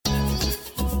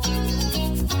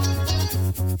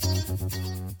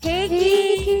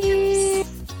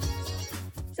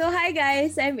Hi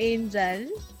guys, I'm Angel.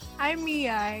 I'm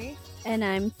Miyai. And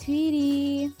I'm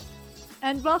Tweety.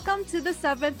 And welcome to the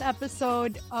 7th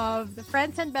episode of the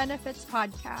Friends and Benefits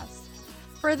podcast.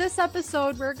 For this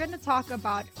episode, we're going to talk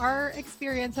about our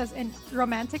experiences in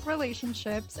romantic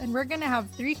relationships, and we're going to have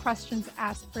 3 questions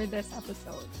asked for this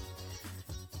episode.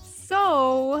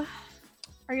 So,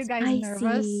 are you guys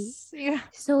nervous? Yeah.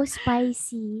 So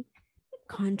spicy.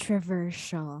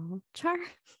 Controversial. Char.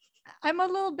 I'm a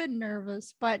little bit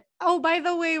nervous, but by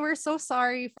the way, we're so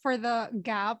sorry for the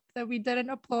gap that we didn't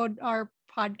upload our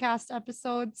podcast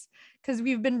episodes because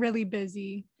we've been really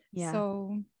busy. Yeah.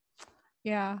 So,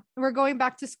 yeah, we're going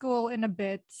back to school in a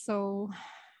bit, so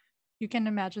you can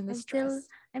imagine the stress.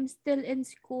 I'm still in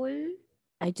school.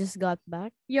 I just got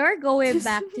back. You're going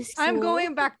back to school. I'm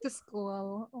going back to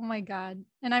school. Oh my god,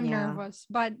 and I'm nervous,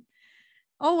 but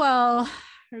oh well,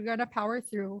 we're gonna power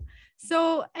through.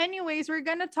 So, anyways, we're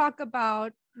gonna talk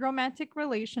about romantic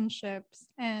relationships,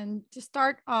 and to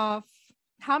start off,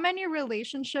 how many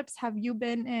relationships have you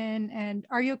been in, and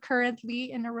are you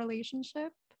currently in a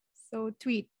relationship? So,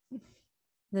 tweet.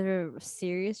 The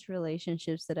serious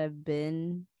relationships that I've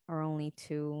been are only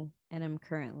 2, and I'm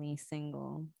currently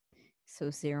single.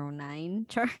 So 09.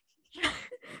 Char.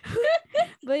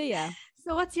 But yeah.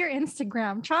 So what's your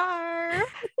Instagram, Char?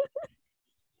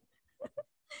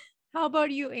 How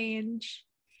about you, Ange?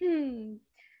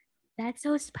 That's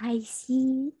so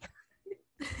spicy.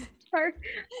 Char.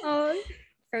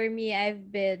 For me,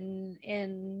 I've been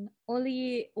in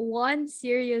only one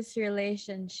serious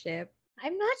relationship.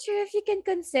 I'm not sure if you can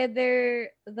consider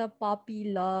the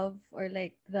puppy love or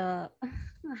like the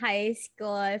high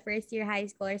school, first year high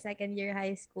school or second year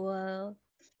high school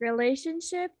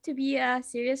relationship to be a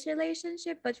serious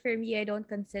relationship. But for me, I don't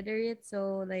consider it.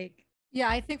 So like, yeah,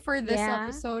 I think for this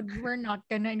episode, we're not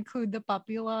going to include the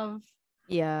puppy love.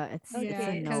 Yeah, it's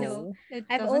a no. So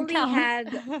I've only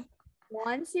had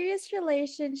one serious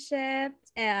relationship,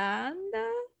 and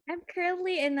I'm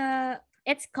currently in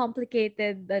it's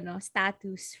complicated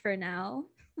status for now.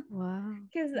 Wow.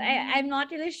 Because I'm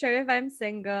not really sure if I'm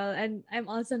single, and I'm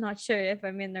also not sure if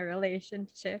I'm in a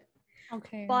relationship.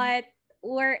 Okay. But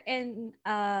we're in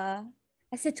a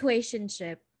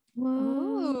situationship.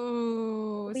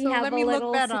 Ooh. We So have let a me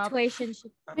little look that up.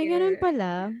 situationship. May ganun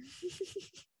pala.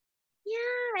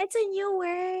 Yeah, it's a new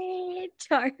word.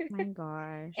 Char. My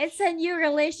gosh. It's a new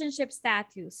relationship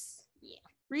status. Yeah.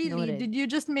 Really? Noted. Did you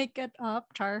just make it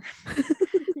up, Char?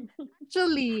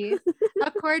 Actually,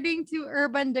 according to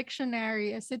Urban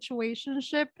Dictionary, a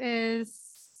situationship is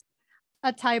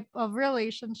a type of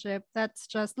relationship that's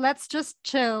just let's just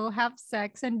chill, have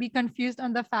sex, and be confused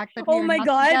on the fact that we're not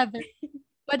together,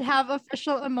 but have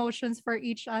official emotions for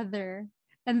each other.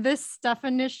 And this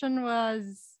definition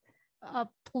was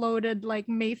uploaded like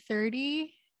May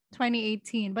 30,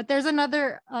 2018. But there's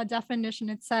another definition.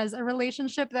 It says a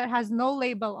relationship that has no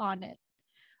label on it.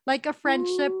 Like a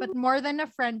friendship, but more than a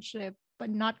friendship, but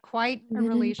not quite a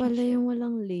relationship. Pala yung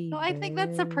walang label. So I think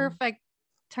that's a perfect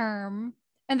term.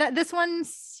 And that this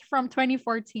one's from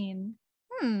 2014.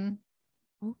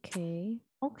 Okay.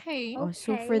 Okay.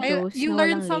 So for those you na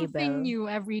learn walang something label, new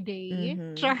every day.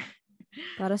 Sure.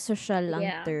 Para social lang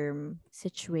term,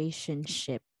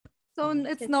 situationship. So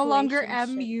it's no longer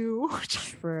MU.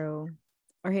 True.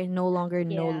 Or no longer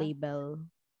no label.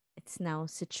 It's now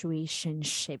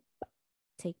situationship.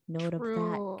 Take note of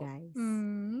that, guys.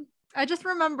 I just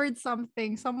remembered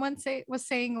something. Someone was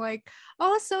saying like,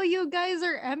 "Oh, so you guys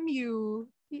are MU."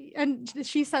 And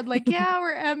she said like, "Yeah,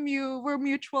 we're MU. We're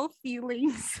mutual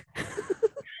feelings."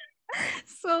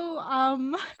 So,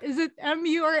 is it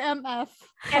MU or MF?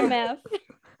 MF.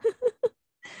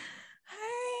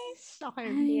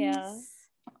 Okay. Yeah.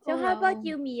 So how about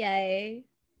you, Miyai?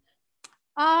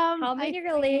 How many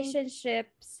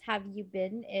relationships have you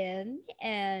been in,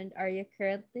 and are you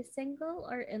currently single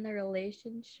or in a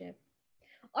relationship,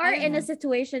 or in a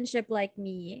situationship like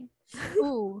me?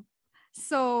 Ooh,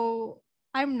 so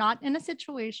I'm not in a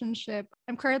situationship.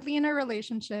 I'm currently in a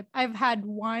relationship. I've had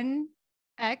one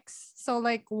ex, so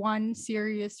like one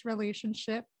serious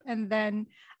relationship, and then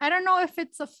I don't know if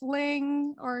it's a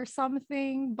fling or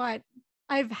something, but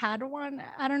I've had one.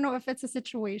 I don't know if it's a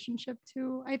situationship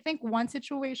too. I think one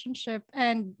situationship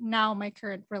and now my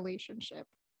current relationship.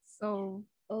 So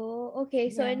okay.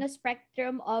 So in a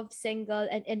spectrum of single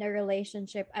and in a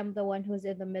relationship, I'm the one who's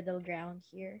in the middle ground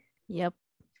here. Yep.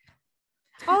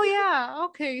 Oh yeah.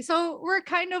 Okay. So we're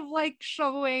kind of like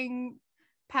showing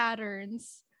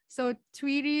patterns. So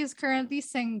Tweety is currently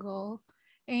single.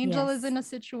 Angel is in a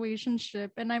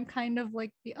situationship, and I'm kind of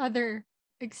like the other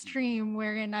extreme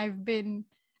wherein I'm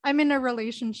in a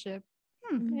relationship.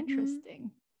 Interesting.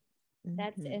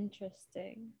 That's Mhm.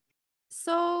 interesting.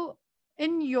 So,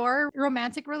 in your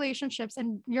romantic relationships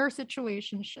and your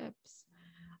situationships,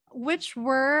 which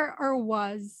were or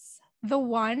was the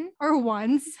one or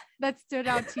ones that stood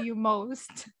out to you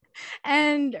most?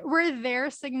 And were there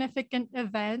significant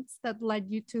events that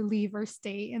led you to leave or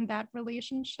stay in that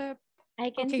relationship?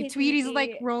 I can Okay, see Tweety's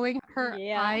like Tweety. rolling her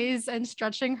Yeah. eyes and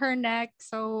stretching her neck.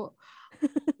 So,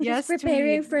 She's yes,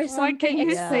 preparing Tweet, for what can something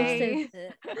you Yeah. explosive.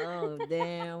 say? Oh,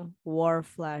 damn. War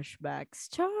flashbacks.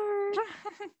 Char.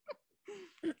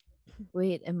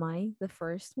 Wait, am I the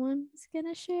first one who's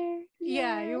gonna share?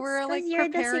 Yeah, you Yes, were because like you're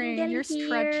the preparing, single you're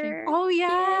stretching. here. Oh, Yes,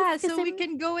 yeah. because So we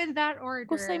can go in that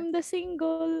order. I'm the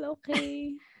single.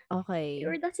 Okay. Okay.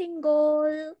 You're the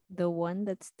single. The one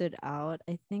that stood out,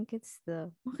 I think it's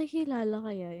the makikilala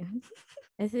kaya yun?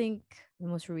 I think the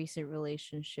most recent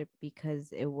relationship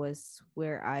because it was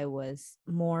where I was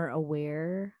more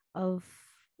aware of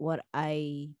what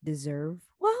I deserve.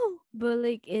 Wow. But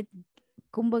like it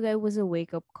kumbaga it was a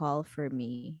wake up call for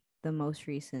me. The most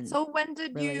recent So when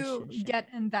did you relationship. get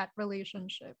in that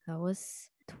relationship? That was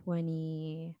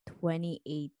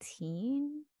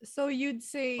 2018 So you'd or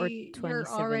say you're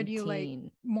already like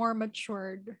 2017. more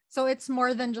matured. So it's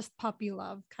more than just puppy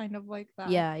love, kind of like that.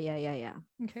 Yeah.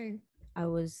 Okay. I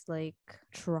was like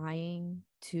trying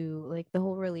to like the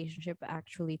whole relationship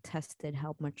actually tested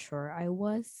how mature I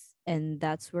was, and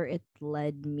that's where it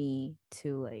led me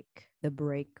to like the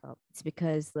breakup. It's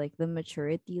because like the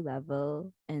maturity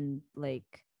level and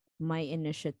like my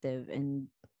initiative and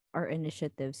our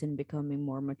initiatives in becoming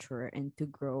more mature and to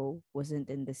grow wasn't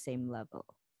in the same level,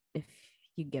 if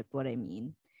you get what I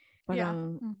mean. Yeah.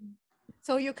 Parang Mhm.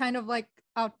 So you kind of like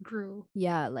outgrew.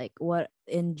 yeah, like what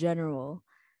in general,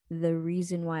 the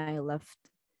reason why I left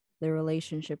the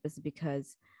relationship is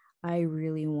because I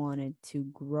really wanted to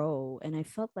grow and I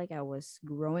felt like I was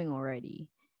growing already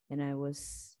and I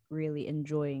was really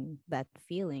enjoying that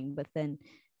feeling, but then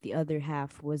the other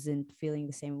half wasn't feeling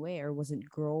the same way or wasn't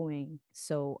growing.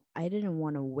 So I didn't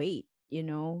want to wait,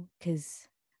 because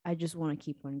I just want to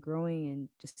keep on growing and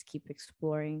just keep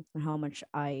exploring on how much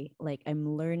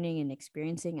I'm learning and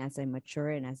experiencing as I mature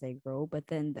and as I grow. But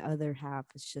then the other half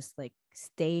is just like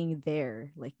staying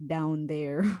there, like down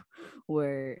there,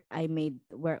 where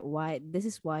this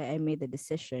is why I made the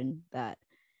decision that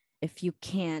if you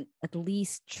can't at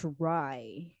least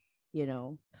try, you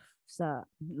know, sa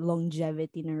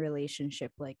longevity in a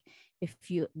relationship, like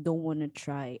if you don't want to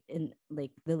try in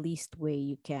like the least way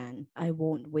you can, I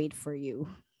won't wait for you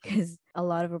because a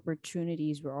lot of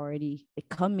opportunities were already like,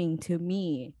 coming to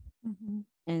me, Mhm.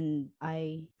 and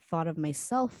I thought of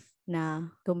myself na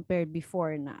compared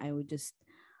before na I would just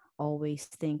always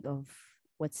think of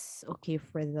what's okay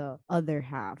for the other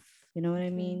half. You know what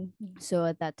I Okay. mean? So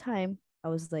at that time, I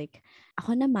was like,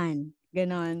 ako naman.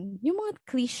 Ganon. Yung mga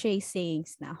cliche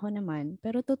sayings na ako naman.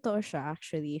 Pero totoo siya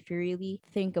actually. If you really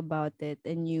think about it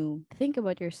and you think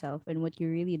about yourself and what you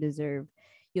really deserve,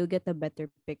 you'll get a better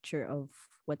picture of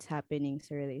what's happening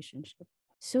sa relationship.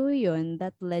 So yun,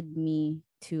 that led me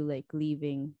to like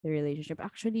leaving the relationship.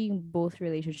 Actually, yung both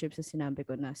relationships na sinabi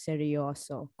ko na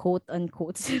seryoso, quote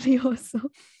unquote seryoso.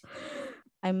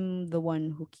 I'm the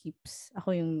one who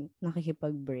ako yung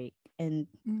nakikipag-break. And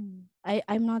Mm.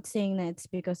 I'm not saying that it's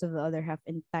because of the other half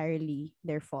entirely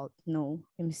their fault. No,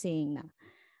 I'm saying na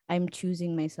I'm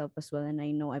choosing myself as well, and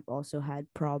I know I've also had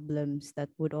problems that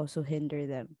would also hinder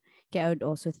them. Kaya I would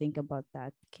also think about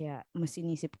that. Kaya mas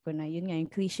inisip ko na, yun nga, yung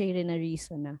cliche rin na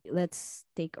reason na let's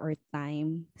take our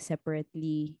time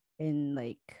separately and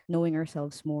like knowing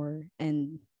ourselves more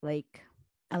and like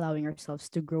allowing ourselves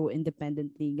to grow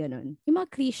independently, ganun. Yung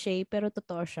mga cliche, pero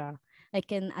totoo siya. I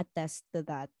can attest to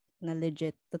that na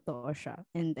legit totoo siya.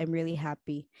 And I'm really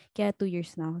happy. Kaya 2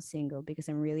 years na ako single because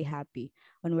I'm really happy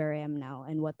on where I am now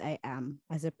and what I am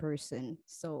as a person.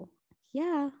 So,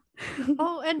 yeah.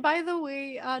 Oh, and by the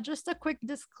way, just a quick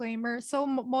disclaimer. So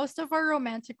most of our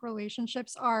romantic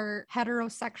relationships are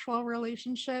heterosexual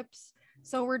relationships.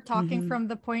 So we're talking Mhm.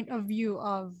 from the point of view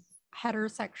of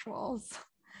heterosexuals.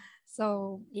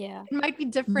 So Yeah. it might be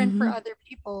different for Mhm. other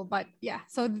people, but yeah.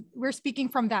 So we're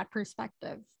speaking from that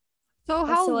perspective. So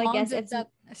how So I long guess did it's that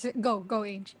go,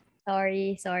 Ange?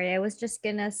 sorry. I was just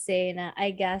gonna say na I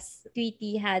guess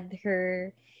Tweety had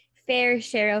her fair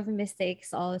share of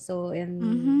mistakes also in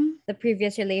Mhm. the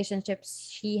previous relationships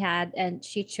she had, and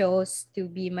she chose to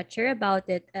be mature about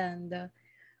it and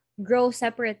grow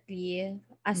separately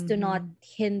as to not Mhm.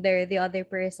 hinder the other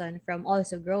person from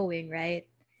also growing, right?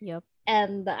 Yep.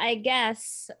 And I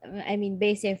guess, I mean,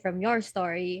 basing from your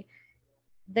story,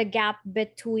 the gap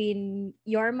between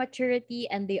your maturity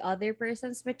and the other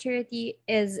person's maturity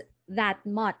is that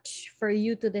much for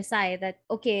you to decide that,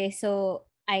 okay, so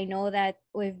I know that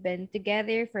we've been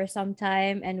together for some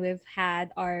time and we've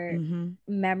had our Mm-hmm.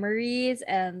 memories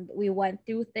and we went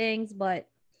through things, but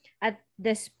at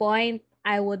this point,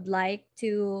 I would like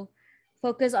to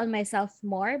focus on myself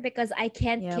more because I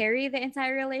can't Yep. carry the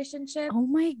entire relationship. Oh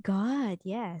my God.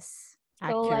 Yes.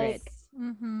 So like Accurate.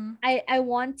 Mm-hmm. I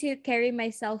want to carry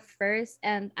myself first,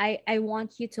 and I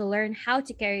want you to learn how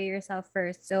to carry yourself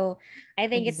first. So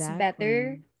I think it's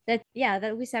better Exactly. that, yeah,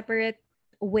 that we separate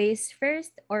ways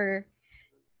first, or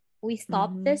we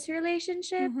stop Mm-hmm. this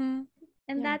relationship Mm-hmm.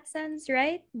 in Yeah. that sense,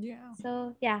 right? Yeah.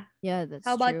 So yeah. Yeah, How that's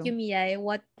about you, true. Mia?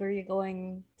 What were you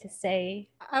going to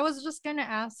say? I was just gonna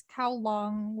ask, how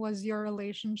long was your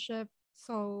relationship?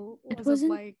 So It was it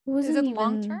wasn't like, is wasn't it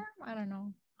long even term? I don't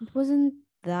know. it wasn't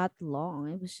that long.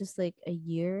 It was just like a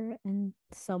year and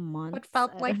some What months.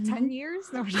 felt I like don't 10 know. years?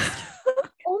 No, just kidding.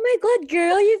 Oh my god,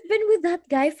 girl, you've been with that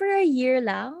guy for a year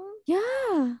lang?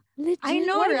 Yeah, I legit.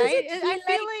 know, Why does right? it I feel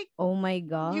feel like like Oh my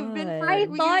you've been for I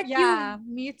God. you. thought you Yeah,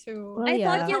 me too. Well, I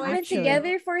thought That's yeah, how you've I been actually. feel.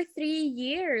 together for 3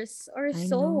 years or I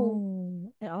so.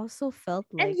 know. It also felt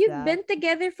And like you've that. been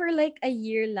together for like a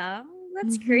year lang?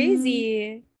 That's Mm-hmm.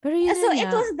 crazy. Pero yun So na it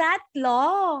nga. was that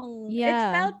long. It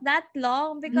Yeah. felt that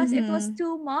long because it was Mm-hmm.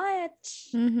 too much.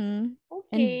 Mm-hmm.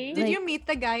 And Okay. Did like, you meet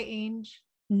the guy, Ange?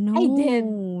 I did.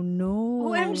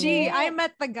 no, I OMG, no. I did.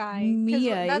 met the guy because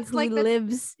Mia, that's who like the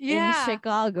lives in yeah. I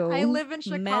Chicago, live in met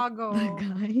the Chicago.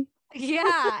 guy.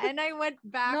 Yeah, and I went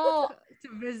back No, to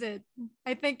visit.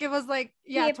 I think it was like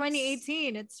yeah, Tips.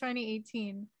 2018. It's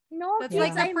 2018. No, That's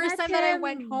like Tips. Yeah. the I first met time that I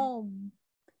went him. home.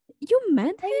 You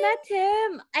met I him? met him.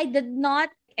 I did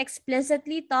not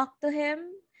explicitly talk to him.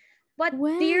 But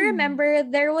do you When? remember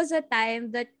there was a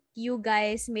time that you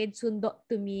guys made sundo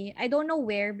to me? I don't know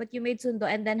where, but you made sundo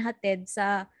and then hatid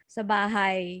sa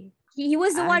bahay. He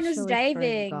was the I one who's actually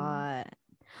driving. forgot.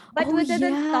 But Oh we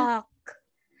didn't yeah. talk.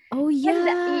 Oh And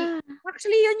yeah.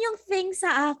 actually, yun yung thing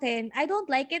sa akin. I don't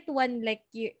like it when like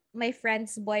my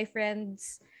friends'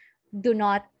 boyfriends do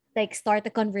not like start a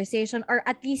conversation or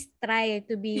at least try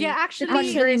Yeah, to actually,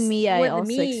 Actually, converse me, I with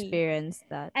also me. experienced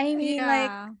that. I mean, like,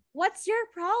 yeah. what's your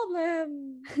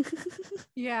problem?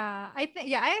 Yeah. I think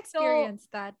yeah, I So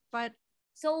experienced that, but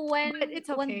so it's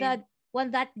okay.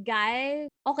 when that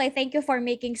guy, okay, thank you for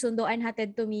making sundo and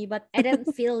hatid to me, but I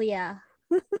didn't feel ya.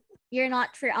 You're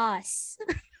not for us.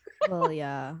 Well,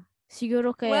 yeah.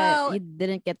 Siguro kaya Well, you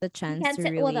didn't get the You chance can't to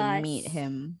sit with really meet us.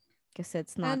 him because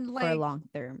it's not and for like long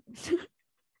term.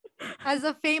 as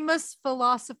a famous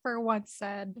philosopher once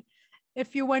said,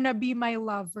 if you want to be my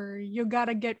lover, you got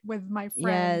to get with my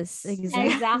Yes, friends.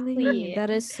 exactly. Exactly. That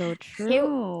is so He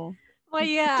true. Well,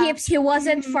 yeah. Tips, he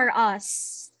wasn't Mhm. for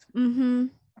us.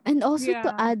 Mm-hmm. And also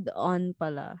to Yeah. add on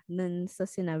pala, nun sa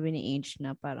sinabi ni Age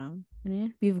na parang, ano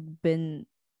yun?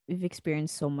 We've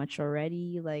experienced so much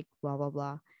already, like, blah, blah,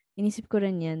 blah. Inisip ko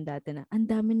rin yan dati na, ang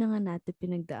dami na nga natin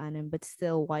pinagdaanan, but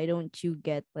still, why don't you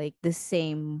get, like, the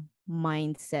same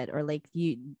mindset or, like,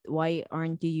 why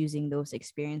aren't you using those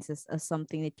experiences as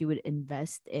something that you would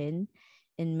invest in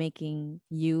making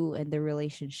you and the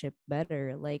relationship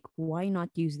better? Like, why not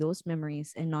use those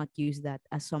memories and not use that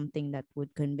as something that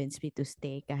would convince me to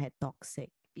stay kahit toxic?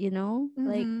 You know?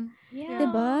 Like, Hmm. Yeah. Yeah.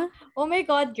 diba? Oh my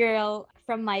God, girl.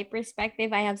 From my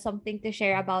perspective, I have something to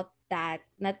share about that.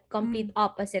 Not complete Mm.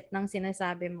 opposite ng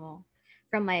sinasabi mo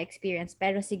from my experience.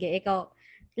 Pero sige, ikaw,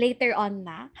 later on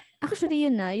na. Actually,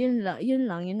 yun lang,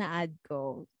 yun na-add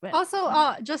ko. But, Also,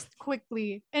 just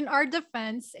quickly, in our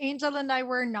defense, Angel and I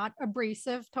were not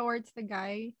abrasive towards the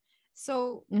guy.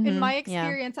 So, in my yeah.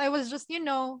 experience, I was just,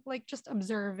 like just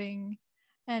observing.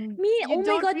 And Me, you oh my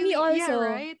don't God, me really, yeah, also.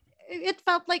 right? It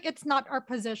felt like it's not our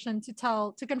position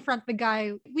to confront the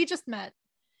guy we just met.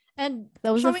 And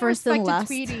That was the showing first and respect to last.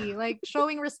 Tweety, like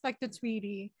showing respect to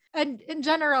Tweety. And in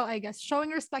general, I guess,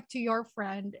 showing respect to your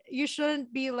friend, you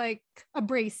shouldn't be like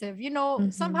abrasive,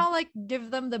 Mm-hmm. somehow like give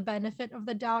them the benefit of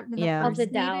the doubt in the Yeah. Of the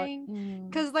first doubt. meeting. Mm.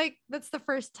 Because, like, that's the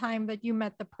first time that you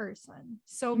met the person.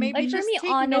 So maybe Like Mm-hmm. just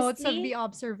take notes of the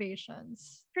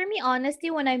observations. for me,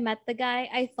 honestly, when I met the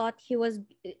guy, I thought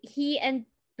he and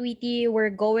Tweety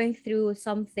were going through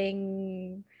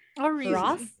something Oh,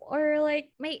 rough really? or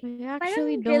like may I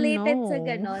actually parang don't related sa know.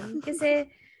 ganon. Kasi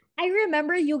I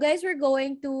remember you guys were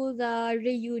going to the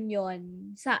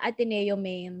reunion sa Ateneo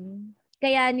Main.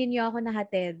 Kaya ninyo ako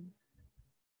nahatid.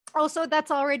 Also,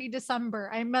 that's already December.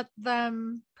 I met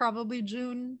them probably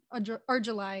June or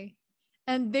July.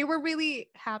 And they were really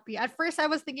happy. At first, I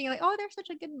was thinking, like, oh, they're such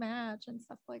a good match and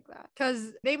stuff like that.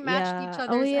 Because they matched each Yeah. Oh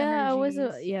other's yeah,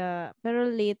 energies. yeah. Pero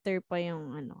later pa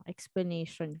yung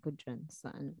explanation ko dyan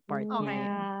sa part na Okay.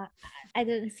 yun. Yeah, I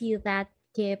didn't feel that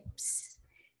Kips.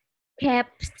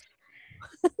 Keps.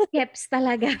 Keps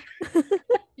talaga.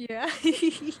 Yeah.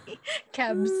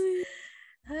 Cabs.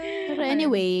 Pero Okay.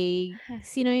 anyway,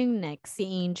 sino yung next? Si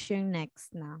Ange yung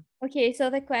next na. Okay, so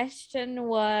the question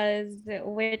was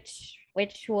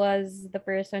which was the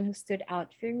person who stood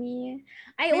out for me.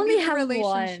 I Maybe only the have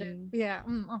relationship. one. Yeah.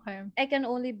 Okay. I can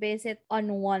only base it on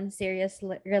one serious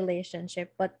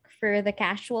relationship, but for the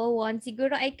casual one,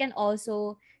 siguro I can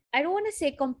also, I don't want to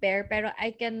say compare, pero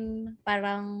I can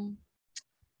parang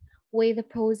weigh the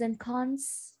pros and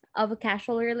cons of a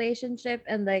casual relationship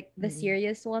and like the Mm.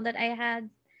 serious one that I had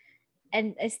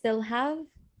and I still have,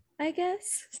 I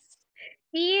guess.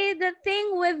 See, the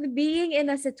thing with being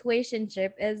in a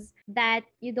situationship is that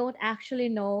you don't actually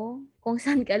know kung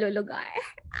saan ka lulugar.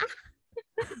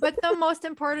 But the most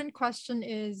important question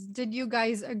is, did you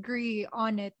guys agree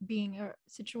on it being a I think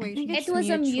situation? It it's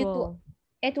was a mutual.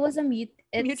 mutual. It's a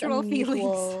Mutual feelings.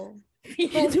 mutual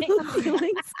Mutual feeling.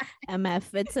 feelings. MF.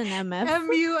 It's an MF.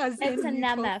 MU as It's in an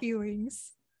mutual MF. feelings.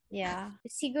 Yeah.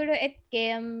 Siguro it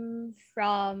came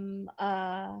from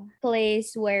a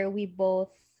place where we both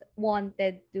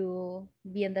wanted to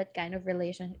be in that kind of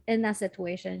relation in a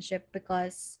situationship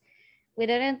because we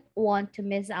didn't want to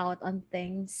miss out on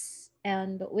things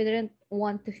and we didn't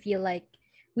want to feel like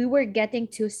we were getting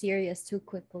too serious too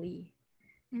quickly.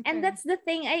 And Okay. that's the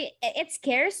thing, it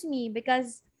scares me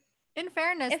because In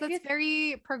fairness, if that's you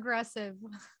very progressive.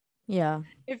 Yeah.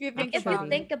 If you think if you about Actually.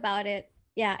 it. think about it,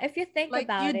 yeah, if you think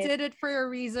Like you about it, did it for a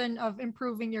reason of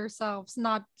improving yourselves,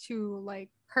 not to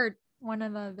like hurt one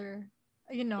another.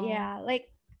 You know. yeah, like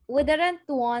we didn't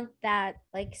want that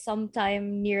like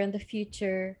sometime near in the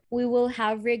future we will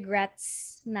have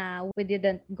regrets na we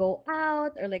didn't go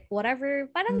out or like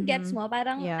whatever. Parang gets Mm-hmm. mo,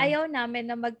 parang Yeah. ayaw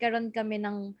namin na magkaroon kami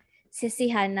ng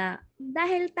sisihan na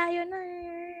dahil tayo na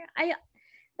ay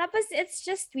tapos it's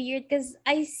just weird because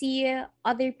I see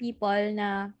other people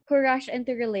na who rush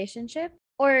into relationship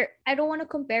or I don't want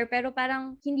to compare pero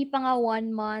parang hindi pa nga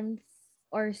 1 month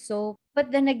or so.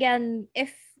 But then again,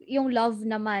 if yung love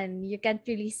naman, you can't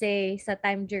really say sa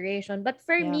time duration. But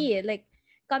for Yeah. me, like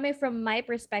coming from my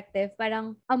perspective,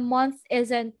 parang a month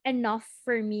isn't enough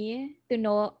for me to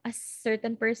know a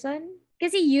certain person.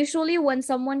 Kasi usually when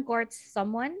someone courts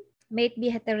someone, may it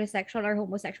be heterosexual or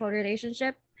homosexual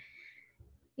relationship,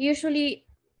 usually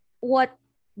what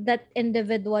that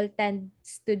individual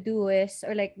tends to do is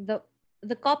or like the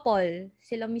couple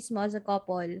sila mismo as a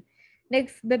couple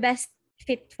best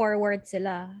fit forward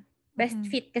sila best Mhm.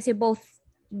 fit kasi both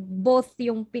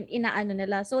yung inaano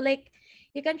nila so like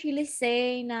you can't really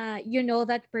say na you know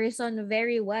that person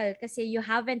very well kasi you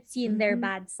haven't seen their Mm-hmm.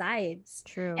 bad sides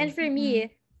True. and for Mhm. me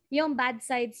yung bad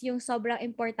sides yung sobrang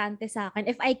importante sa akin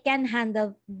if I can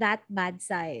handle that bad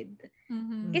side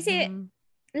Mhm. kasi Mm-hmm.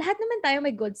 lahat naman tayo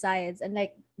may good sides and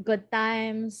like good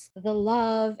times, the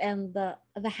love and the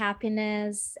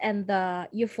happiness and the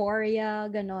euphoria,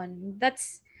 ganon.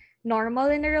 That's normal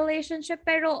in a relationship.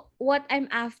 Pero what I'm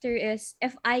after is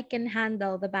if I can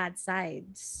handle the bad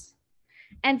sides.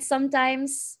 And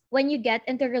sometimes when you get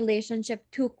into a relationship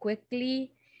too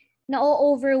quickly,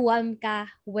 na-overwhelm ka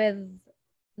with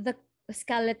the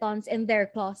skeletons in their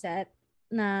closet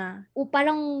na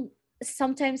parang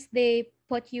sometimes they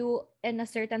put you in a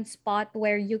certain spot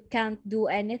where you can't do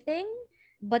anything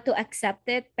but to accept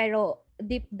it pero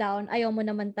deep down ayaw mo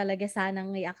naman talaga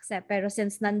sanang i-accept pero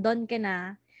since nandun ka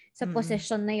na sa Mm-mm.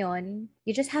 position na yon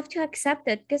you just have to accept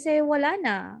it kasi wala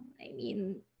na. I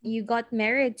mean you got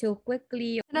married too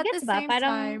quickly. And at the Gets ba? same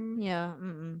Parang time, Yeah.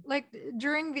 Mm-mm. like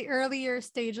during the earlier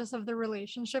stages of the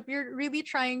relationship, you're really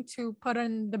trying to put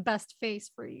on the best face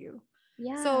for you.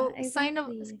 yeah, So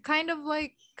exactly. kind of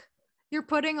like you're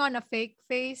putting on a fake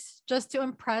face just to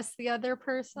impress the other Yeah.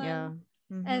 person.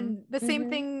 Mm-hmm. And the same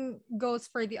Mm-hmm. thing goes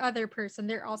for the other person.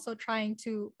 They're also trying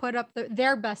to put up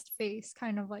their best face,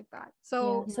 kind of like that. Yeah. So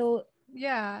So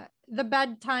yeah, the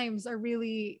bad times are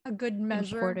really a good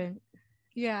measure. Important.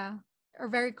 Yeah, are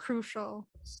very crucial.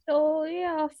 So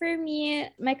yeah, for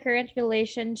me, my current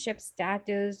relationship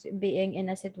status being in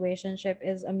a situationship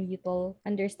is a mutual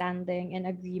understanding and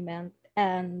agreement.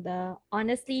 And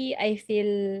honestly, I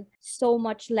feel so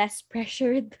much less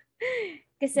pressured.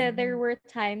 Kasi there Mm-hmm. were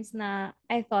times na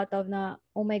I thought of na,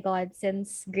 oh my God,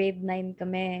 since grade 9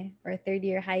 kami or third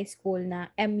year high school na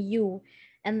MU.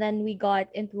 And then we got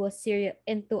into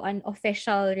an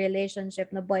official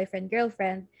relationship na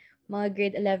boyfriend-girlfriend mga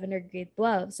grade 11 or grade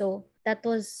 12. So that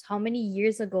was how many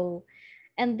years ago?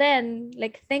 And then,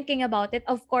 like, thinking about it,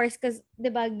 of course, because, di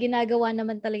ba, ginagawa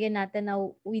naman talaga natin na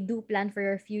we do plan for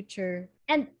our future.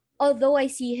 And although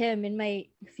I see him in my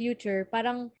future,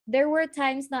 parang there were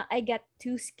times na I get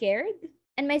too scared.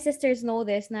 and my sisters know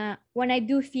this, na when I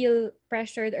do feel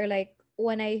pressured, or like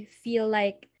when I feel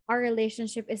like our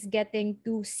relationship is getting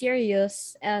too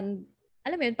serious, and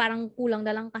alam mo yun, parang kulang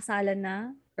na lang kasalan na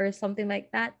or something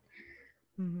like that,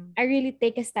 Mhm. I really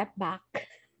take a step back.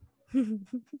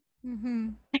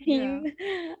 Mm-hmm. I Yeah. mean,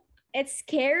 it's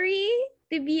scary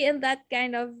to be in that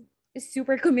kind of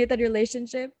super committed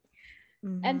relationship.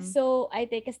 And Mhm. so I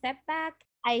take a step back.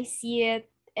 I see it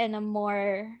in a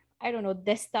more, I don't know,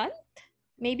 distant,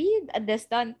 maybe a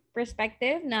distant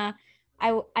perspective, na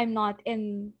I'm not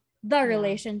in the Yeah.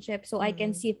 relationship, so I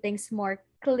can Mhm. see things more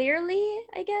clearly,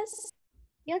 I guess.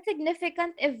 Yung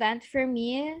significant event for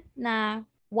me na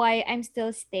why I'm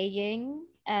still staying,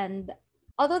 and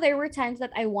although there were times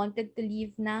that I wanted to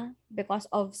leave na because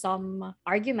of some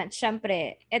arguments,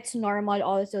 syempre, it's normal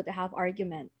also to have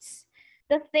arguments.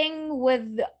 The thing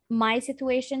with my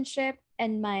situationship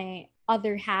and my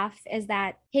other half is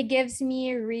that he gives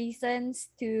me reasons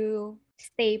to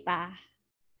stay pa.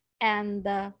 And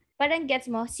parang gets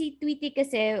mo, si Tweety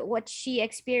kasi, what she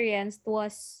experienced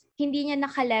was hindi niya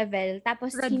naka-level,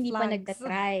 tapos Red hindi pa flags.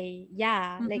 nagtatry.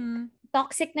 Yeah, like Mm-hmm.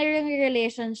 toxic na yung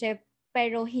relationship,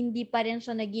 pero hindi pa rin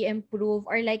siya nag improve,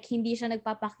 or like hindi siya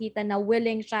nagpapakita na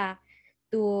willing siya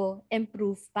to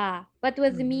improve pa. But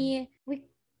with Mhm. me, we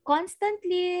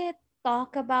constantly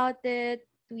talk about it.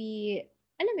 We,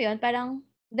 alam mo yun, parang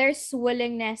there's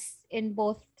willingness in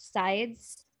both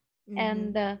sides.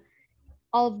 And Mhm.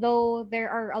 although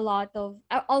there are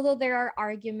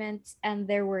arguments, and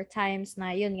there were times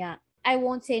na yun nga, I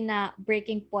won't say na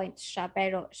breaking points siya,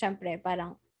 pero syempre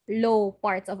parang low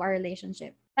parts of our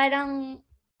relationship. Parang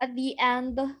at the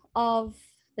end of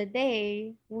the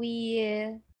day, we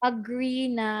agree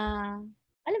na,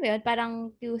 alam mo yun,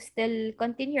 parang to still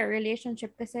continue our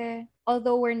relationship, kasi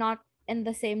although we're not in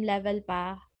the same level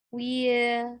pa, we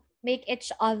make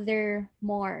each other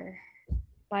more.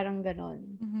 Parang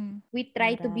ganon. Mm-hmm. We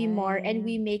try to be more, and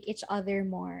Aray. we make each other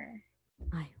more.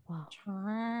 Ay, wow.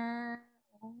 Char.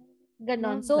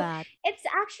 Ganon. Love So, that. it's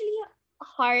actually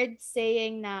hard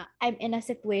saying na I'm in a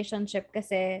situationship,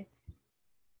 kasi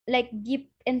like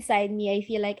deep inside me, I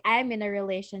feel like I'm in a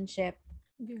relationship.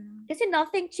 Yeah. Kasi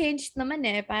nothing changed naman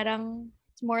eh. Parang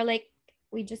it's more like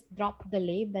we just dropped the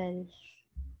label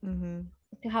Mhm.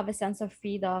 to have a sense of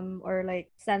freedom, or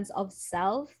like sense of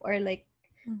self, or like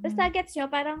Mm-hmm. basta gets nyo,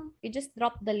 parang you just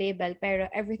drop the label, pero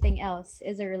everything else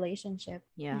is a relationship.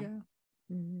 Yeah. Yeah.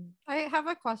 Mhm. I have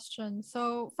a question.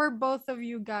 So, for both of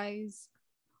you guys,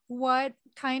 what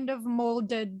kind of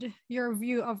molded your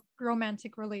view of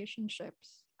romantic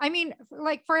relationships? I mean,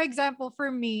 like, for example, for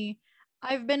me,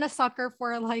 I've been a sucker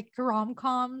for like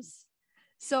rom-coms.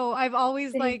 So I've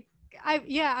always Same. like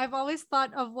I've always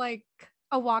thought of like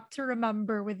A Walk to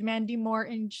Remember with Mandy Moore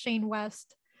and Shane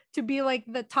West to be like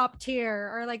the top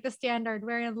tier, or like the standard,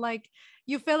 wherein like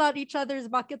you fill out each other's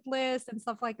bucket list and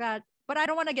stuff like that. But I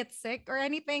don't want to get sick or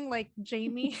anything like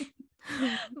Jamie.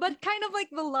 But kind of like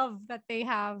the love that they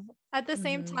have. At the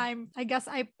same Mhm. time, I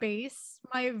guess I base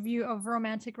my view of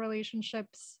romantic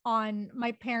relationships on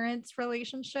my parents'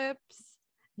 relationships,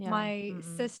 Yeah. my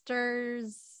Mhm.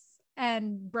 sisters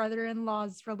and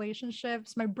brother-in-law's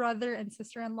relationships, my brother and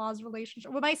sister-in-law's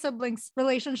relationship, with my siblings'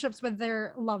 relationships with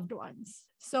their loved ones.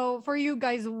 So for you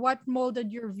guys, what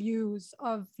molded your views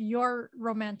of your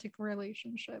romantic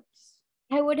relationships?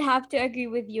 I would have to agree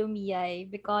with you, Miyai,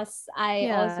 because I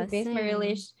also Yeah, base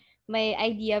same. my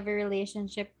idea of a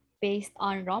relationship based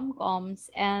on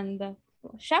rom-coms, and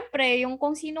syempre, yung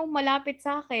kung sinong malapit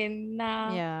sa akin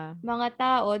na Yeah. mga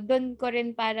tao, doon ko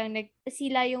rin parang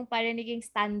sila yung parang naging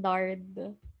standard.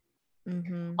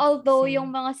 Mhm. Although yung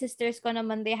Same. mga sisters ko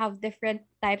naman, they have different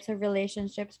types of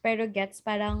relationships, pero gets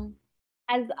parang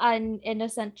as an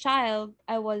innocent child,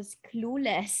 I was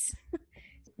clueless.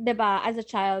 'Di ba, as a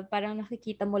child, parang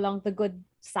nakikita mo lang the good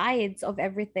sides of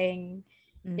everything.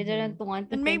 You didn't Mhm. want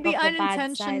to And think maybe of the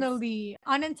bad sides.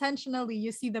 unintentionally,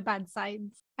 you see the bad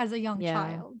sides as a young Yeah.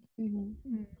 child. Mhm.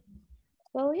 Mm.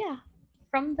 So yeah,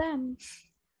 from them,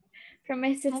 from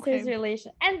my sister's Okay.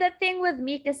 relation. And the thing with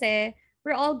me kasi,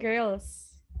 we're all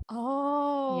girls.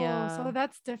 Oh, so Yeah.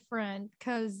 that's different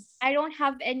because, I don't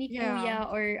have any yeah, kuya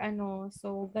or ano,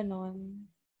 so ganon.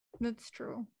 that's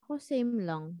true. Ako same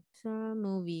lang sa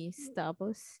movies.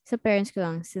 Tapos sa parents ko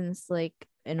lang, since like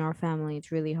in our family it's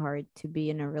really hard to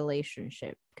be in a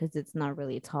relationship because it's not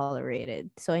really tolerated.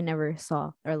 So I never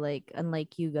saw, or like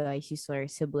unlike you guys, you saw your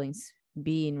siblings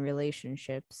be in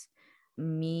relationships.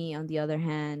 Me on the other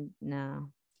hand, nah,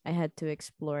 I had to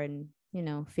explore and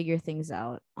figure things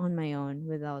out on my own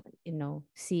without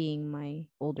seeing my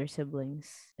older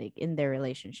siblings like in their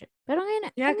relationship. Pero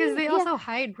ngayon, Yeah, I because mean, they yeah, also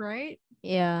hide, right?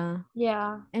 Yeah.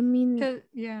 Yeah. I mean,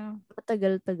 Yeah.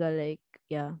 matagal-tagal, like,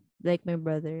 yeah. Like my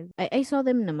brother. I saw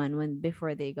them naman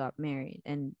before they got married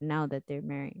and now that they're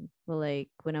married. But like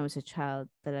when I was a child,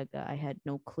 talaga, I had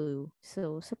no clue.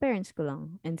 So sa parents ko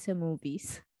lang and sa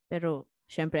movies. Pero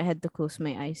syempre I had to close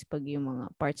my eyes pag yung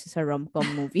mga parts sa rom-com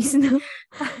movies na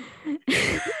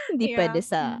hindi Yeah. pwede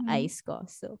sa Mhm. eyes ko.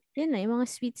 So, yun na, yung mga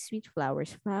sweet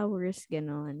flowers,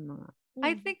 ganon, mga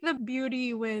I think the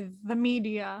beauty with the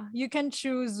media, you can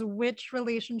choose which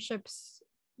relationships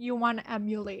you want to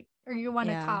emulate or you want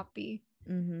to Yeah. copy.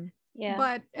 mm-hmm. Yeah.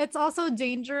 But it's also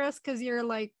dangerous because you're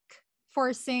like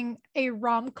forcing a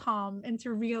rom-com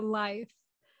into real life.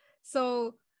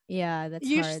 So Yeah, that's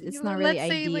you hard. It's you- not really let's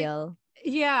say, like, ideal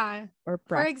yeah. or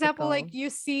For example, practical. like you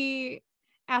see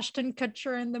Ashton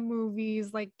Kutcher in the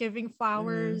movies, like giving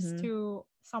flowers Mhm. to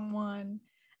someone,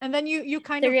 and then you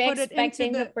kind So of you're put it into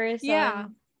expecting the person yeah.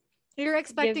 You're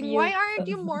expecting, why you aren't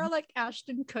you more like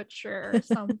Ashton Kutcher or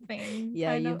something?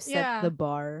 Yeah, kind of, you've set yeah, the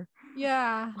bar.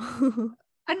 yeah,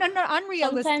 an sometimes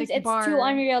unrealistic it's bar. too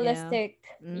unrealistic.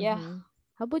 Yeah. Mhm.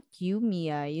 How about you,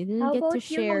 Mia? You didn't How get to about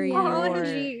you, share Mia? your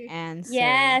OMG. answer.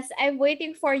 Yes, I'm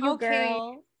waiting for you, Okay.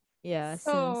 girl. Yeah,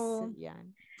 So, since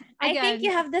yan. I think you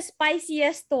again, have the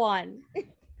spiciest one.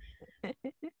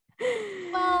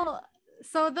 well,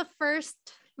 so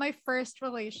my first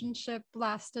relationship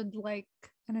lasted like,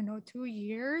 I don't know, 2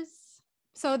 years.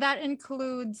 So that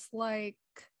includes like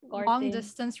long Courting.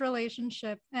 distance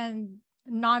relationship and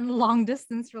non-long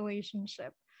distance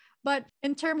relationship. But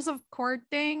in terms of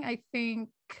courting, I think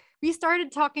we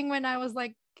started talking when I was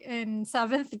like in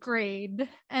 7th grade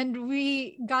and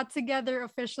we got together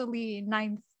officially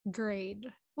 9th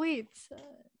grade. Wait,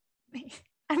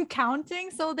 I'm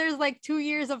counting. So there's like 2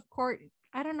 years of court.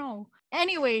 I don't know.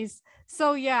 Anyways,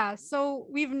 so yeah, so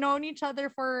we've known each other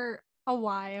for a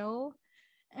while.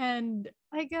 And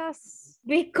I guess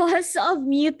Because of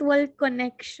mutual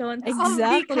connections.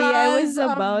 Exactly, I was because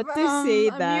of, about to say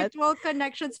that. mutual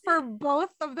connections for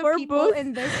both of the For people both.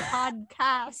 in this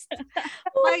podcast.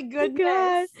 Oh My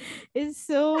goodness. It's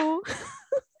so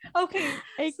Okay,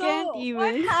 I so can't what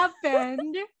even.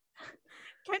 happened?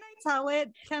 Can I tell it?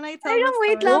 Can I tell I don't the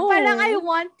wait story? lang. Go. Parang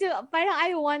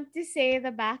I want to say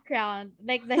the background,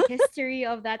 like the history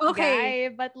of that Okay.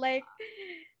 guy. But like,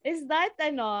 is that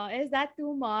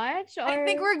too much? Or I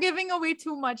think we're giving away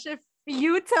too much if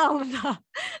you tell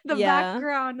the Yeah.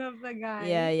 background of the guy.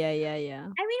 Yeah.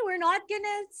 I mean, we're not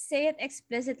gonna say it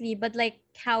explicitly, but like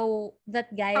how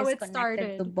that guy How is it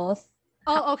connected to started. both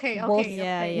Oh, okay, both okay,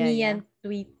 Yeah, okay. yeah. me and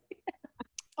Tweet.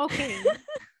 Okay.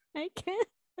 I can't.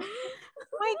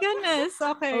 My goodness.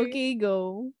 Okay. Okay,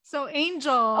 go. So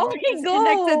Angel Okay, is go.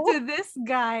 connected to this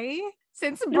guy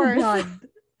since Through birth. blood.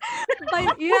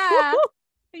 But yeah.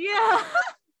 Yeah.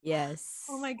 Yes.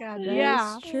 Oh my god. That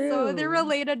yeah. is true. So they're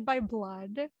related by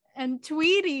blood. And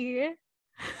Tweety,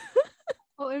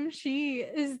 OMG,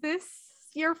 is this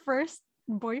your first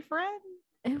boyfriend?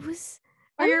 It was.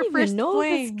 Or I your don't first even know if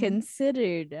it's fling?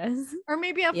 considered as. Or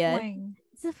maybe a Yeah. fling?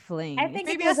 It's a fling. I think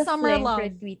Maybe it was a a summer fling for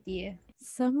love. Tweety.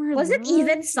 Summer. Was it love?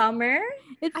 even summer?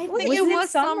 It I was think it Was was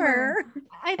summer. summer?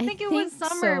 I think it was think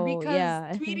summer so. because Yeah,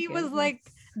 I Tweety think was it like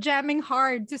was. jamming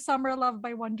hard to Summer Love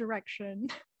by One Direction.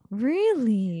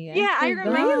 Really? Yeah, I forgot.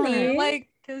 remember. Really? Like,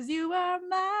 cause you are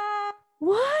mine.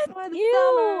 What? For the Ew!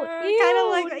 summer. Ew! Kinda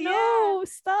like- no!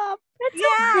 Stop! That's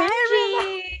Yeah, so I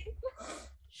cringy.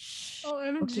 Shh.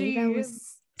 OMG. Okay, that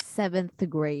was 7th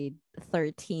grade,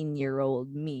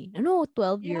 13-year-old me. No,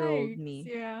 12-year-old Yikes, me.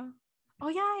 Yeah. Oh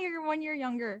yeah, you're 1 year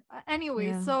younger.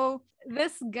 Anyway, Yeah. so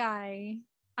this guy,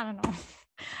 I don't know.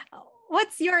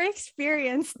 What's your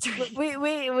experience?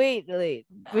 Wait.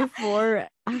 Before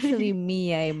actually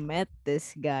me, I met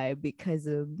this guy because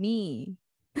of me.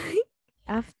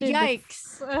 After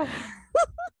Yikes.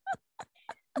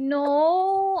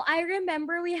 No, I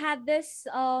remember we had this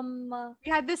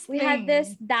we had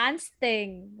this dance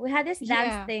thing. We had this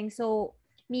dance Yeah. thing. So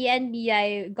me and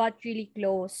Mia got really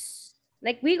close.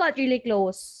 Like we got really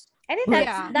close. I think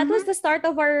Yeah. that was the start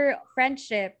of our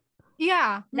friendship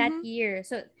Yeah. that mhm. year.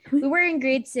 So we were in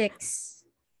grade 6.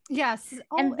 Yes.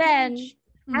 And then OMG.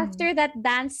 after that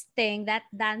dance thing, that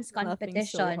dance Nothing so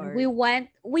competition, hard.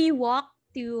 we walked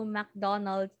to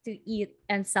McDonald's to eat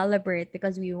and celebrate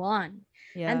because we won.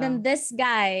 yeah. And then this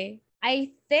guy,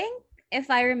 I think if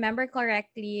I remember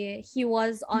correctly, he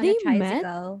was on They a met?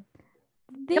 tricycle.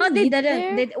 They No, they meet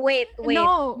didn't. there? Wait.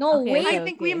 No. Okay, wait. I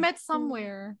think we okay. met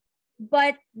somewhere.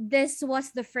 But this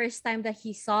was the first time that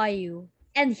he saw you.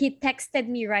 And he texted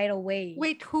me right away.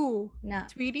 Wait, who? Na,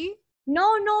 Tweety?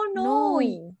 no. No.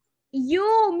 You,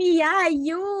 Mia,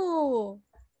 you.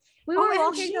 We were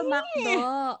walking to OMG.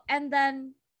 McDo. And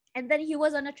then And then he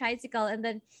was on a tricycle, and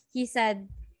then he said,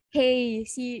 "Hey,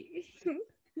 si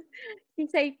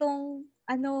sa itong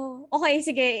ano, okay,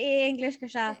 sige, i-English ko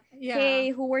siya. Yeah. Hey,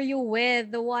 who were you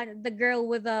with? The girl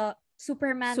with the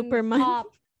Superman Superman. top."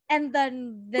 And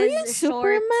then Were you this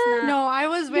shorts Superman? na. No, I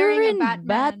was You're wearing a in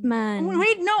Batman.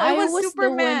 Wait, no, I was was the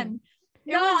Superman. one.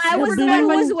 It No, was I was the Superman, one who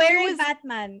but was he wearing was-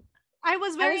 Batman. I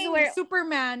was wearing wear-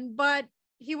 Superman, but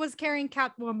he was carrying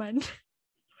Catwoman.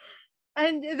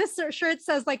 And this shirt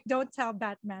says like "Don't tell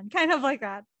Batman," kind of like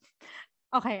that.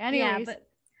 Okay, anyways. Yeah, but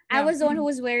I Yeah. was the one who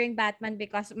was wearing Batman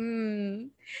because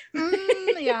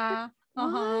Yeah.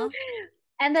 Uh-huh.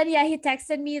 And then yeah, he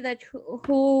texted me that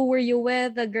who were you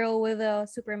with? The girl with the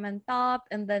Superman top,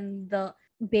 and then the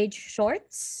beige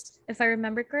shorts, if I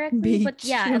remember correctly. But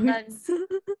yeah, and then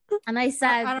and I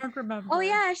said, I don't remember. "Oh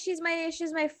yeah, she's my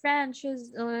friend.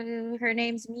 She's her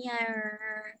name's Mia."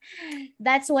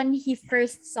 That's when he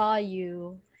first saw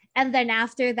you, and then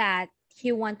after that, he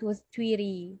went with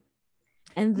Tweety.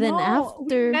 And then No,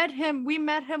 after we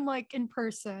met him like in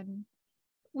person.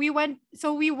 We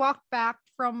walked back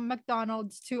from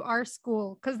McDonald's to our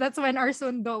school because that's when our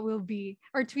sundo will be,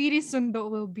 our Tweety sundo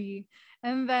will be.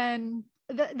 And then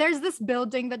there's this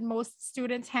building that most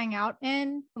students hang out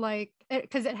in, like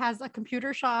because it has a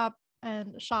computer shop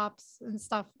and shops and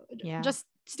stuff. Yeah. Just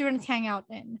students hang out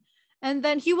in. And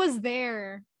then he was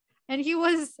there. And he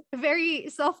was very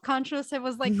self-conscious. It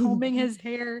was like combing his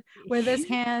hair with his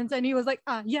hands. And he was like,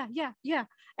 yeah.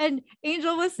 And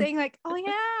Angel was saying like, "Oh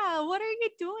yeah, what are you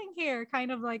doing here?"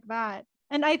 Kind of like that.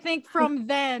 And I think from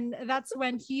then, that's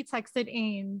when he texted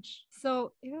Ange.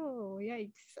 So, ew,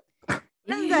 yikes.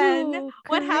 And then Ew,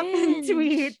 what happened to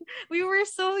cringe. it? We were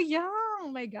so young.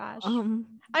 Oh my gosh. I'm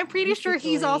I'm pretty sure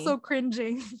he's also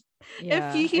cringing.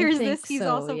 If he hears this, he's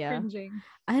also cringing.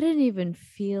 I didn't even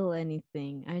feel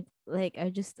anything. I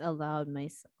just allowed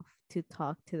myself to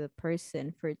talk to the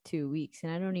person for 2 weeks,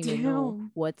 and I don't even know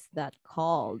Damn. what's that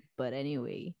called. But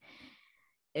anyway,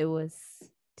 it was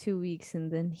 2 weeks,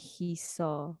 and then he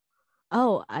saw.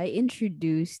 Oh, I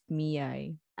introduced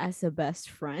Miyai as a best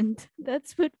friend.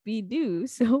 That's what we do.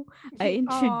 So I Oh,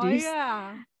 introduced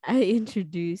yeah. I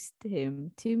introduced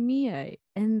him to Miyai,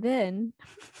 and then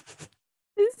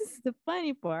this is the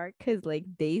funny part because like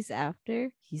days after,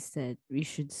 he said we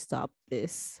should stop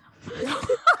this.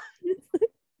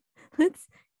 let's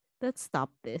let's stop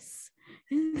this.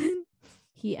 And then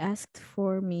he asked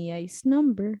for Miyai's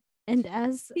number, and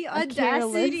as The a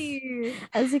careless audacity.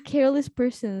 as a careless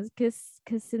person, because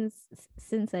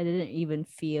since I didn't even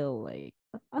feel like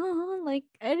like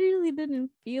I really didn't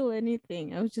feel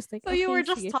anything. I was just like, So you were "Okay,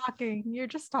 just sige." talking. You're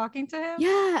just talking to him?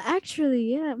 Yeah,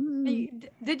 actually, yeah.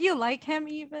 Did you like him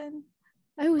even?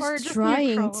 I was or just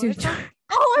trying neutral? to. It's like,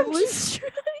 oh, I I'm was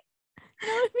trying. No,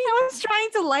 I mean, I was trying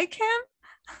to like him.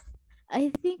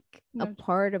 I think a No.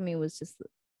 part of me was just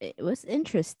it was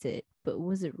interested, but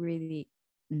wasn't really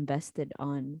invested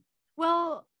on.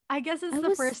 Well, I guess it's I the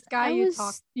was- first guy I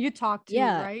was- you talked to,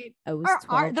 yeah, right? I was Or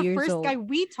 12 the years first old. guy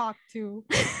we talked to.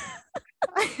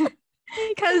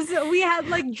 Because we had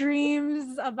like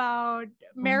dreams about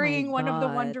marrying one of the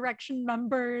One God. Direction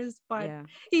members, but Yeah.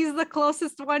 he's the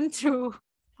closest one to.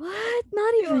 What?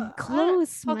 Not even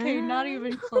close, man. Okay, not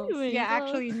even close. even Yeah, close.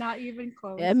 actually, not even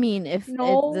close. I mean, if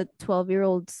No. the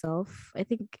 12-year-old self, I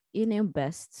think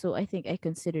best. So I think I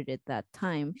considered it that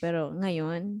time. Pero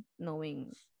ngayon,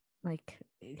 knowing like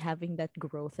having that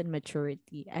growth and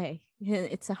maturity,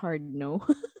 it's a hard no.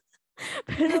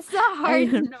 Pero It's a hard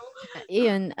ayun, no.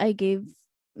 ayun, I gave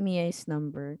Mia's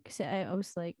number kasi I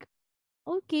was like,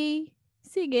 okay,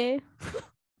 sige.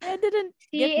 I didn't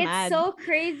See, get it's mad. so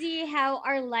crazy how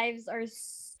our lives are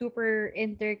super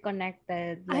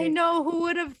interconnected. I Like, know, who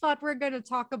would have thought we're gonna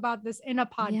talk about this in a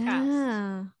podcast?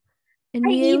 Yeah. And I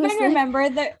Mia even was like, remember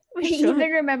that I "Sure." even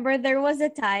remember there was a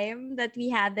time that we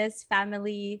had this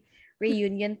family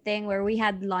reunion thing where we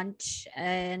had lunch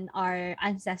in our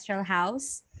ancestral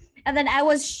house. And then I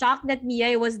was shocked that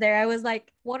Mia was there. I was like,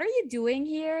 "What are you doing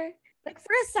here?" Like for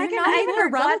a You're second, not I even a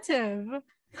forgot. relative.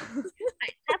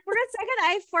 For a second,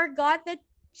 I forgot that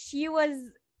she was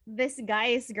this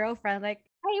guy's girlfriend. Like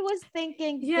I was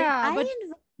thinking, Yeah, did I but-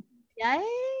 invite Mia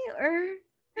or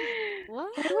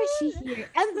What? why was she here?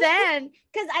 And then,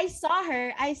 because I saw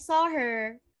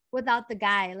her without the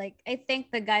guy. Like I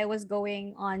think the guy was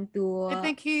going on to I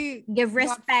think he give got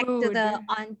respect to the food.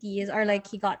 aunties, or like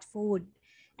he got food.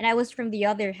 And I was from the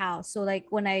other house. So like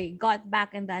when I got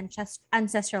back in the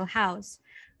ancestral house,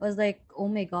 I was like, oh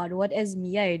my god, what is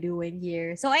Mia doing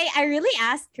here? So I really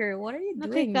asked her, what are you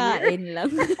doing here? Nakikain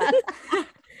lang.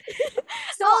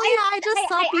 So I just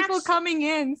saw I people actu- coming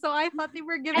in, so I thought they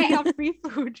were giving out free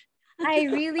food. I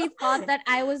really thought that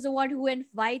I was the one who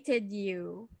invited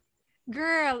you.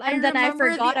 Girl, I And then I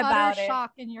remember forgot the about utter it.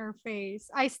 shock in your face.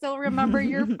 I still remember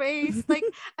your face. Like,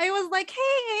 I was like,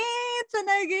 hey, H, and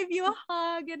I gave you a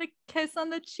hug and a kiss on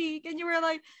the cheek. And you were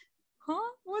like, huh?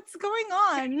 What's going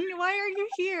on? Why are you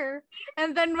here?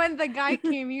 And then when the guy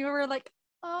came, you were like,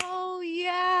 oh,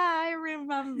 yeah, I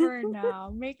remember now.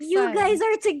 Makes You sense. guys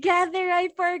are together. I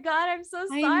forgot. I'm so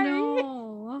sorry. I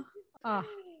know. Ah,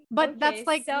 but that's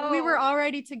Okay, like we were so-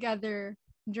 already together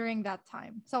during that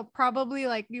time. So probably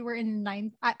like we were in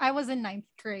ninth. I was in ninth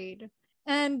grade.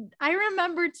 And I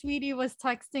remember Tweety was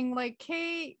texting like,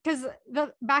 hey, because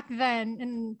back then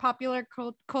in popular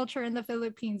culture in the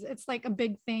Philippines, it's like a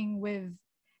big thing with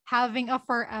having a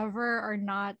forever or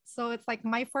not. So it's like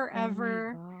my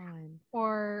forever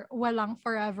or walang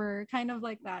forever, kind of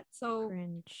like that. So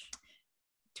Cringe.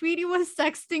 Tweety was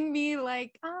texting me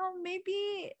like,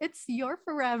 maybe it's your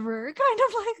forever. Kind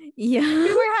of like Yeah.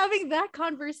 we were having that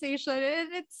conversation. And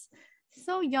it's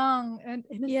so young and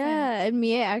innocent. Yeah, and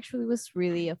Mia actually was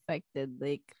really affected.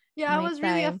 Like, Yeah, I my was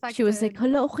really time, affected. she was like,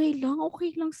 "Hala, okay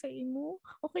lang sa imo,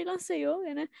 okay lang sa'yo."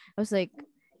 And I was like,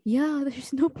 "Yeah,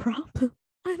 there's no problem.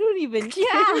 I don't even care.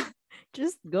 Yeah.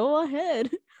 Just go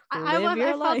ahead. Live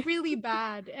your I life." felt really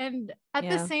bad. And at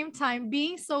the Yeah. same time,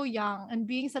 being so young and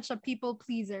being such a people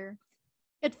pleaser,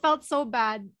 it felt so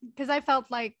bad because I felt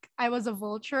like I was a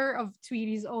vulture of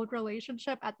Tweety's old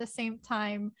relationship. At the same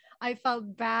time, I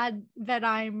felt bad that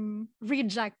I'm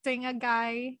rejecting a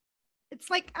guy. It's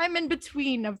like I'm in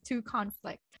between of two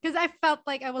conflicts because I felt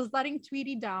like I was letting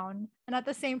Tweety down. And at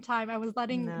the same time, I was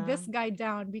letting No. this guy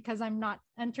down because I'm not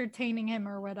entertaining him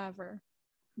or whatever.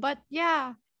 But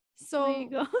yeah, so Oh my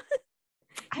God.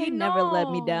 I You never let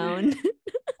me know. down.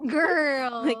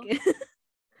 Girl. Like,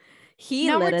 he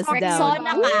Now let we're us talking down.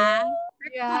 about- Rexona ka.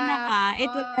 Yeah. Rexona ka. It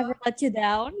will never let you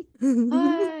down.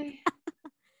 Ay.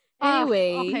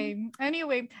 Anyway. Okay.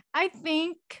 Anyway, I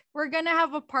think we're gonna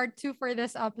have a part 2 for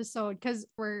this episode because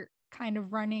we're kind of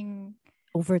running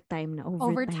Overtime na.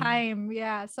 over time.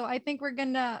 Yeah. So I think we're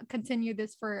gonna continue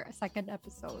this for a second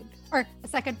episode or a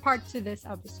second part to this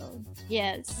episode.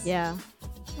 Yes. Yeah.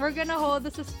 We're gonna hold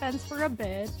the suspense for a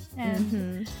bit and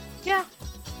Mhm. yeah,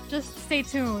 just stay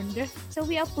tuned. So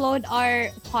we upload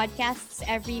our podcasts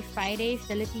every Friday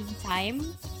Philippine time.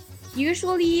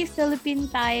 Usually Philippine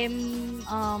time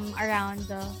around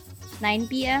 9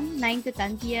 p.m., 9 to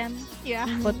 10 p.m. Yeah.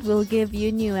 But we'll give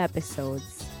you new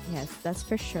episodes. Yes, that's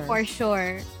for sure. For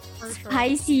sure. For sure.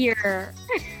 Spicier.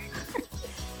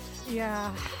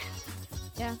 Yeah.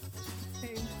 Yeah.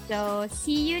 Okay. So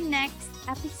see you next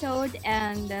episode,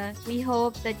 and we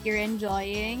hope that you're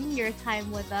enjoying your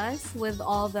time with us with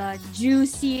all the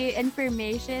juicy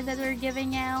information that we're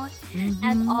giving out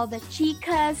and all the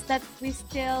chicas that we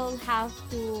still have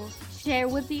to share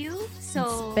with you.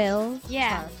 So Spill.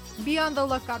 yeah. Be on the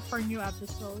lookout for new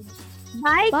episodes.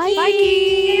 Bye. Bye.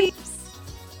 Keep.